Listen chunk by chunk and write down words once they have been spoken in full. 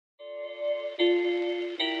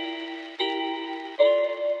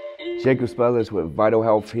Jacob Spellis with Vital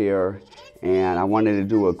Health here, and I wanted to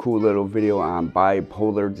do a cool little video on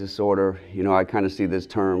bipolar disorder. You know, I kind of see this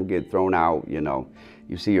term get thrown out,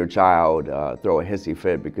 you see your child throw a hissy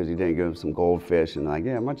fit because you didn't give him some goldfish, and like,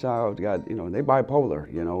 yeah, my child got, they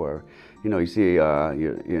bipolar, or, you see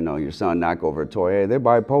your son knock over a toy, hey, they're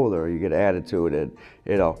bipolar, you get an attitude. And,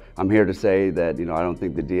 I'm here to say that, I don't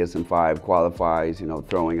think the DSM-5 qualifies,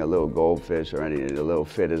 throwing a little goldfish or a little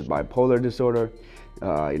fit as bipolar disorder.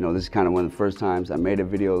 This is kind of one of the first times I made a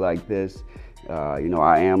video like this.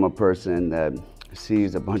 I am a person that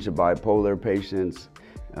sees a bunch of bipolar patients.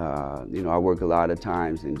 I work a lot of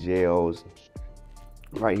times in jails.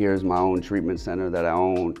 Right here is my own treatment center that I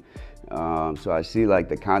own. So I see like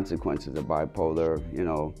the consequences of bipolar,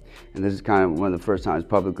 and this is kind of one of the first times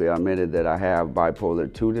publicly I admitted that I have bipolar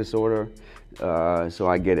II disorder. So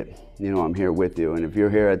I get it, I'm here with you. And if you're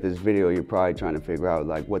here at this video, you're probably trying to figure out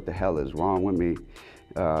like what the hell is wrong with me.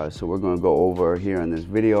 So we're going to go over here in this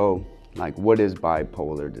video, like what is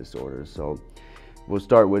bipolar disorder. So we'll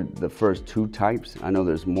start with the first two types. I know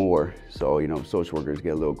there's more, so social workers get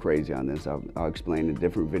a little crazy on this. I'll explain in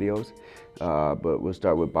different videos, but we'll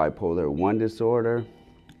start with bipolar I disorder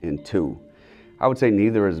and II. I would say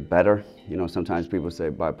neither is better. Sometimes people say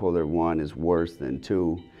bipolar I is worse than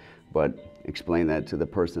II, but explain that to the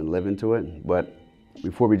person living to it. But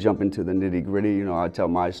before we jump into the nitty gritty, I'll tell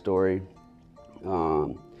my story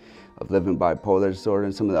of living bipolar disorder.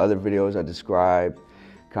 In some of the other videos I describe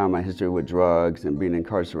kind of my history with drugs and being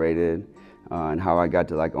incarcerated, and how I got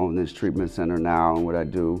to like own this treatment center now and what I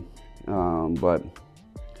do. But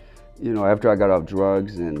after I got off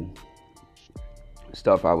drugs and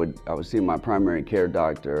stuff, I would see my primary care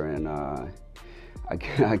doctor, and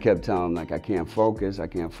I kept telling him like I can't focus,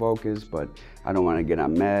 but I don't want to get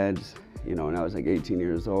on meds, and I was like 18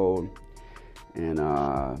 years old, and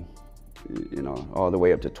all the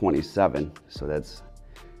way up to 27. So that's,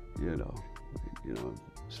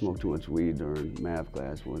 smoke too much weed during math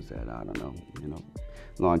class. What was that? I don't know,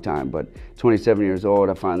 long time. But 27 years old,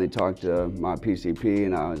 I finally talked to my PCP,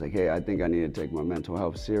 and I was like, hey, I think I need to take my mental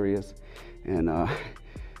health serious. And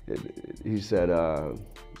he said, why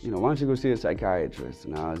don't you go see a psychiatrist?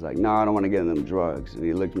 And I was like, no, I don't want to get them drugs. And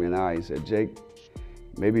he looked me in the eye, he said, Jake,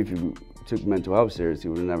 maybe if you took mental health serious,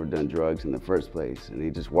 you would have never done drugs in the first place. And he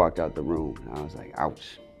just walked out the room. And I was like,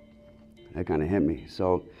 ouch. That kind of hit me.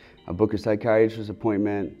 So I booked a psychiatrist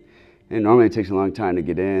appointment, and normally it takes a long time to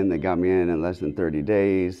get in. They got me in less than 30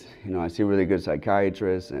 days. I see a really good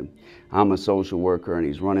psychiatrist, and I'm a social worker, and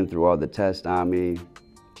he's running through all the tests on me.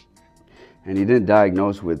 And he didn't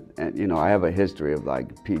diagnose with, I have a history of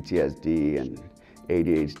like PTSD and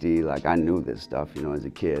ADHD. Like I knew this stuff, as a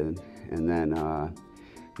kid. And then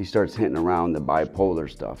he starts hitting around the bipolar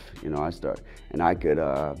stuff.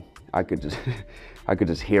 I could just, I could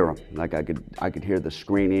just hear him. Like I could hear the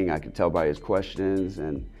screening. I could tell by his questions.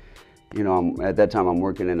 And at that time I'm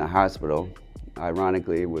working in a hospital,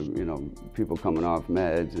 ironically, with people coming off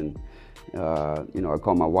meds. And I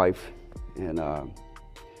called my wife, and I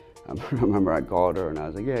remember I called her and I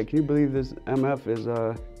was like, yeah, can you believe this MF is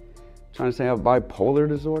trying to say I have bipolar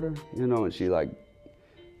disorder? And she like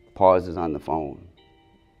pauses on the phone.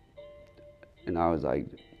 And I was like,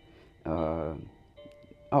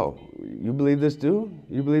 oh, you believe this too?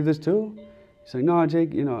 You believe this too? She's like, no,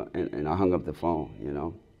 Jake, and I hung up the phone,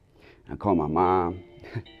 And I called my mom.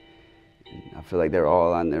 I feel like they're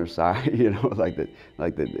all on their side, like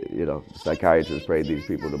the psychiatrists prayed these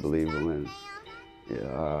people to believe them. And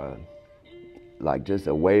like just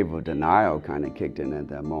a wave of denial kind of kicked in at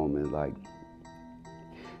that moment, like,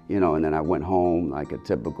 and then I went home like a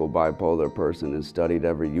typical bipolar person and studied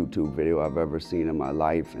every YouTube video I've ever seen in my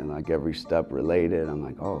life, and like every step related. I'm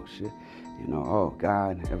like, oh shit, oh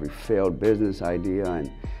God, every failed business idea,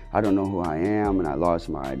 and I don't know who I am, and I lost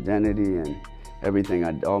my identity, and everything,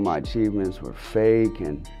 all my achievements were fake,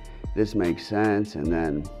 and this makes sense. And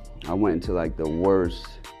then I went into like the worst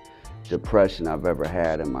depression I've ever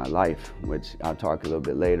had in my life, which I'll talk a little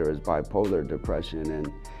bit later, is bipolar depression.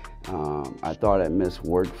 And I thought I missed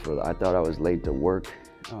work I thought I was late to work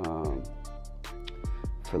I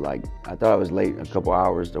thought I was late a couple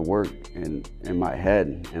hours to work in my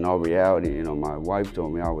head. In all reality, my wife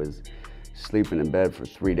told me I was sleeping in bed for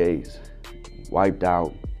 3 days, wiped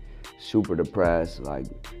out, super depressed, like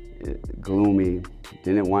gloomy,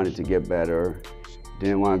 didn't want it to get better,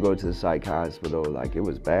 didn't want to go to the psych hospital. Like it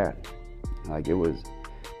was bad. Like it was,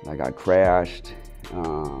 like I crashed.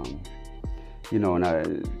 And I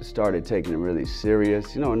started taking it really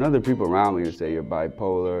serious. And other people around me would say you're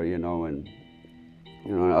bipolar, and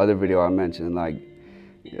in another video I mentioned, like,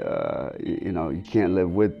 you know, you can't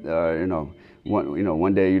live with, you know,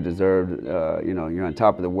 one day you deserve, you know, you're on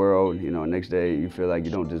top of the world, you know, next day you feel like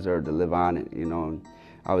you don't deserve to live on it, you know.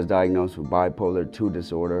 I was diagnosed with bipolar II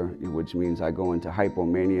disorder, which means I go into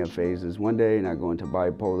hypomania phases one day and I go into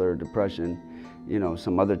bipolar depression, you know,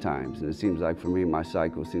 some other times. And it seems like for me, my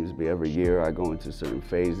cycle seems to be every year I go into certain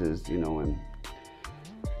phases, you know, and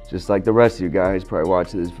just like the rest of you guys probably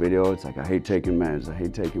watching this video, it's like, I hate taking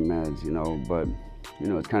meds, you know, but, you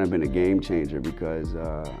know, it's kind of been a game changer because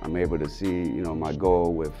I'm able to see, you know, my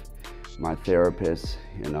goal with my therapist.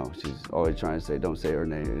 You know, she's always trying to say, don't say her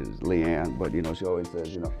name is Leanne, but, you know, she always says,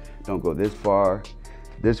 you know, don't go this far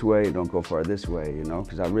this way, don't go far this way, you know,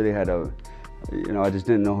 because I really had a, you know, I just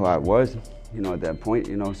didn't know who I was, you know, at that point,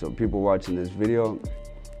 you know, so people watching this video,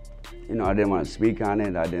 you know, I didn't want to speak on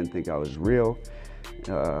it. I didn't think I was real.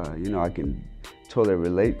 You know, I can totally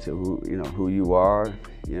relate to who, you know, who you are,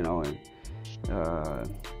 you know, and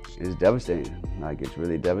it's devastating. Like, it's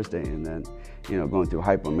really devastating. And then, you know, going through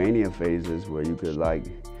hypomania phases where you could, like,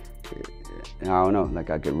 I don't know, like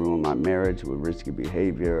I could ruin my marriage with risky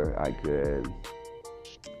behavior. I could,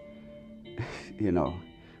 you know,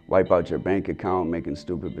 wipe out your bank account, making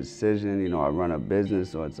stupid decisions. You know, I run a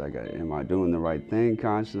business, so it's like, am I doing the right thing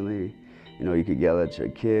constantly? You know, you could yell at your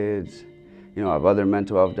kids. You know, I have other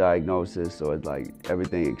mental health diagnoses, so it's like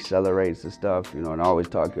everything accelerates the stuff, you know, and I always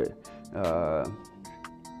talk, in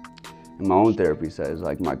my own therapy says,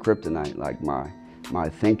 like, my kryptonite, like my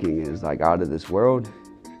thinking is like out of this world,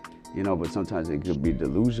 you know, but sometimes it could be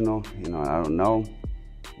delusional, you know, and I don't know,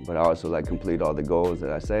 but I also like complete all the goals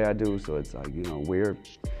that I say I do, so it's like, you know, weird,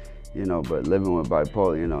 you know, but living with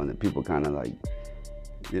bipolar, you know, and the people kind of like,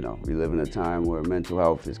 you know, we live in a time where mental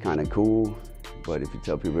health is kind of cool. But if you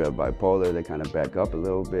tell people you have bipolar, they kind of back up a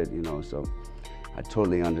little bit, you know, so I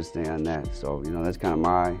totally understand that. So, you know, that's kind of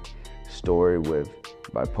my story with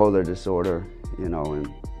bipolar disorder, you know,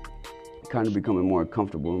 and kind of becoming more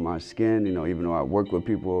comfortable in my skin, you know, even though I work with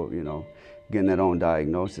people, you know, getting that own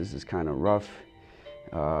diagnosis is kind of rough.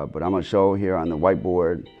 But I'm gonna show here on the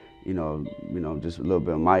whiteboard, you know, just a little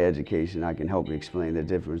bit of my education. I can help you explain the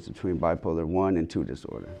difference between bipolar I and II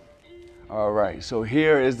disorder. All right, so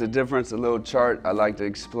here is the difference, a little chart I like to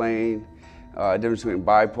explain. The difference between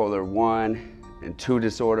bipolar I and II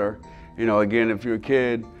disorder. You know, again, if you're a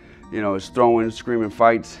kid, you know, is throwing, screaming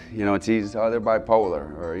fights, you know, it's easy to say, oh, they're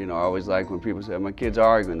bipolar. Or, you know, I always like when people say, my kid's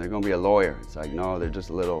arguing, they're gonna be a lawyer. It's like, no, they're just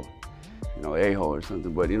a little, you know, a-hole or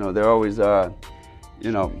something. But, you know, they're always,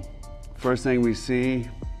 you know, first thing we see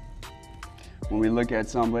when we look at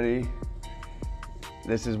somebody,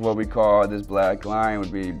 this is what we call, this black line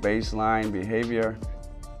would be baseline behavior.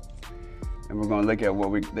 And we're gonna look at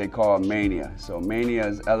what they call mania. So mania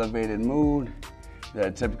is elevated mood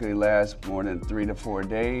that typically lasts more than 3 to 4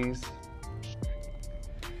 days.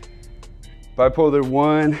 Bipolar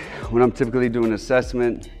I, when I'm typically doing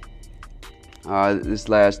assessment, this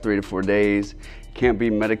lasts 3 to 4 days. Can't be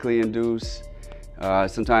medically induced.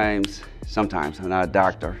 Sometimes, I'm not a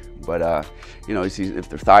doctor, but you know, you see if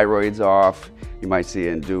their thyroid's off, you might see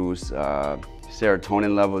it induced.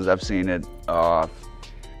 Serotonin levels, I've seen it off.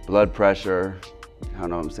 Blood pressure, I don't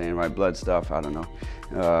know what I'm saying, right? Blood stuff, I don't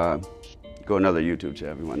know. Go another YouTube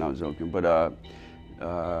channel, everyone, I was joking. But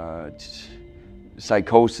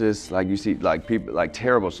psychosis, like you see, like people, like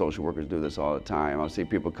terrible social workers do this all the time. I'll see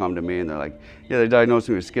people come to me and they're like, yeah, they diagnosed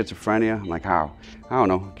me with schizophrenia. I'm like, how? I don't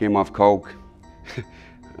know, came off coke,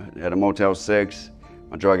 at a Motel 6.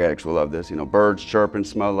 My drug addicts will love this. You know, birds chirping,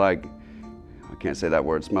 smell like, I can't say that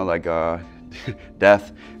word, smell like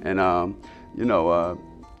death. And you know,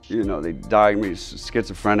 they diagnosed me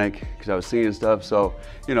schizophrenic because I was seeing stuff. So,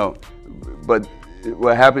 you know, but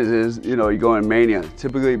what happens is, you know, you go in mania.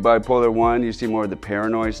 Typically bipolar I, you see more of the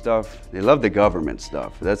paranoid stuff. They love the government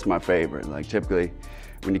stuff. That's my favorite. Like typically,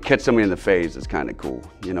 when you catch somebody in the phase, it's kind of cool.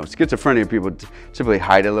 You know, schizophrenia people typically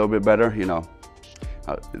hide a little bit better, you know.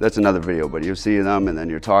 That's another video, but you see them and then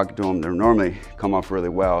you're talking to them, they normally come off really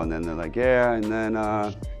well, and then they're like, yeah, and then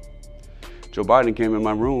Joe Biden came in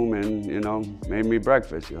my room and, you know, made me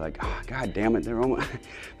breakfast. You're like, oh, God damn it,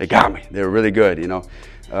 they got me. They were really good, you know.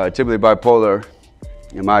 Typically bipolar,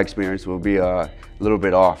 in my experience, will be a little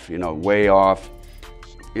bit off, you know, way off,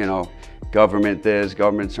 you know, government this,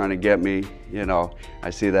 government's trying to get me, you know. I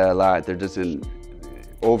see that a lot. They're just in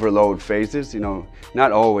overload phases, you know,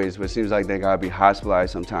 not always, but it seems like they gotta be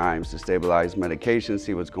hospitalized sometimes to stabilize medication,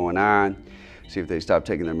 see what's going on, see if they stop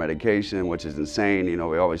taking their medication, which is insane. You know,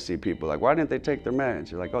 we always see people like, why didn't they take their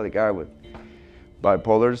meds? You're like, oh, the guy with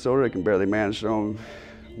bipolar disorder, they can barely manage their own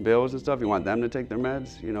bills and stuff. You want them to take their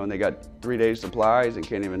meds, you know, and they got 3 days supplies and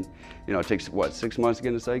can't even, you know, it takes, what, 6 months to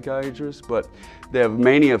get a psychiatrist? But they have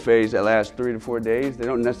mania phase that lasts 3 to 4 days. They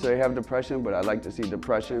don't necessarily have depression, but I like to see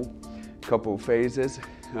depression, a couple phases.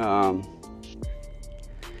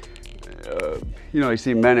 You know, you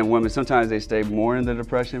see men and women, sometimes they stay more in the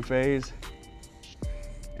depression phase.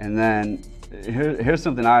 And then here's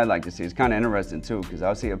something I like to see. It's kind of interesting too, because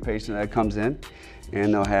I'll see a patient that comes in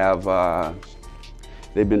and they'll have,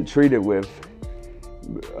 they've been treated with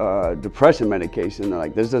depression medication. They're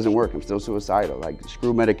like, this doesn't work, I'm still suicidal. Like,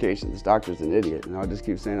 screw medication, this doctor's an idiot. And I'll just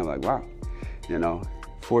keep saying, I'm like, wow, you know,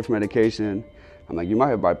 4th medication. I'm like, you might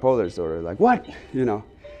have bipolar disorder. Like, what? You know,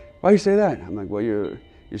 why you say that? I'm like, well, you're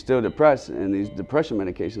still depressed and these depression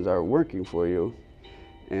medications are working for you.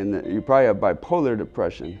 And you probably have bipolar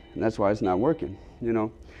depression, and that's why it's not working, you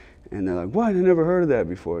know? And they're like, what? I never heard of that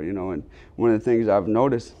before, you know? And one of the things I've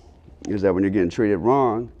noticed is that when you're getting treated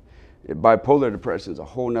wrong, bipolar depression is a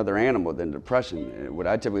whole nother animal than depression. What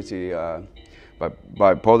I typically see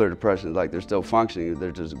bipolar depression is like they're still functioning,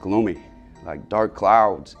 they're just gloomy, like dark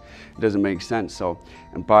clouds. It doesn't make sense. So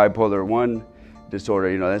in bipolar I disorder,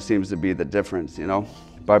 you know, that seems to be the difference, you know?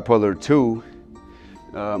 Bipolar II,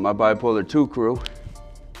 my bipolar II crew,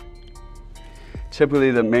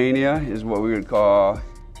 typically the mania is what we would call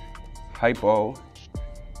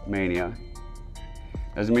hypomania.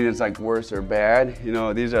 Doesn't mean it's like worse or bad. You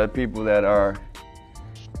know, these are people that are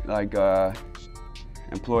like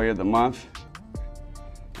employee of the month.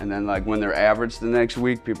 And then like when they're average the next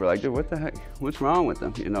week, people are like, dude, what the heck? What's wrong with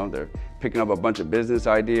them? You know, they're picking up a bunch of business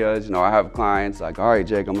ideas. You know, I have clients like, all right,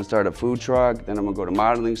 Jake, I'm gonna start a food truck, then I'm gonna go to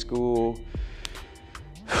modeling school.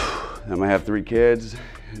 I'm gonna have 3 kids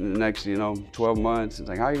in the next, you know, 12 months. It's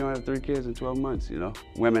like, how are you gonna have 3 kids in 12 months, you know?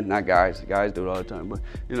 Women, not guys. Guys do it all the time, but,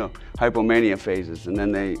 you know, hypomania phases. And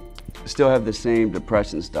then they still have the same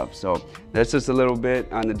depression stuff. So that's just a little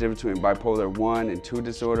bit on the difference between bipolar I and II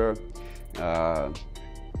disorder.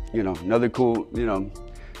 You know, another cool, you know,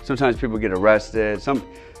 sometimes people get arrested.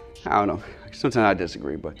 I don't know, sometimes I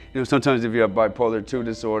disagree, but, you know, sometimes if you have bipolar II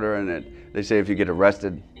disorder and they say if you get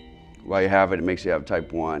arrested while you have it, it makes you have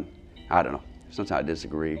type 1. I don't know. Sometimes I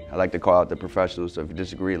disagree. I like to call out the professionals, so if you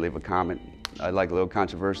disagree, leave a comment. I like a little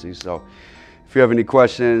controversy, so if you have any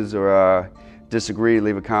questions or disagree,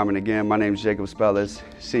 leave a comment. Again, my name is Jacob Spellis,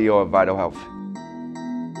 CEO of Vital Health.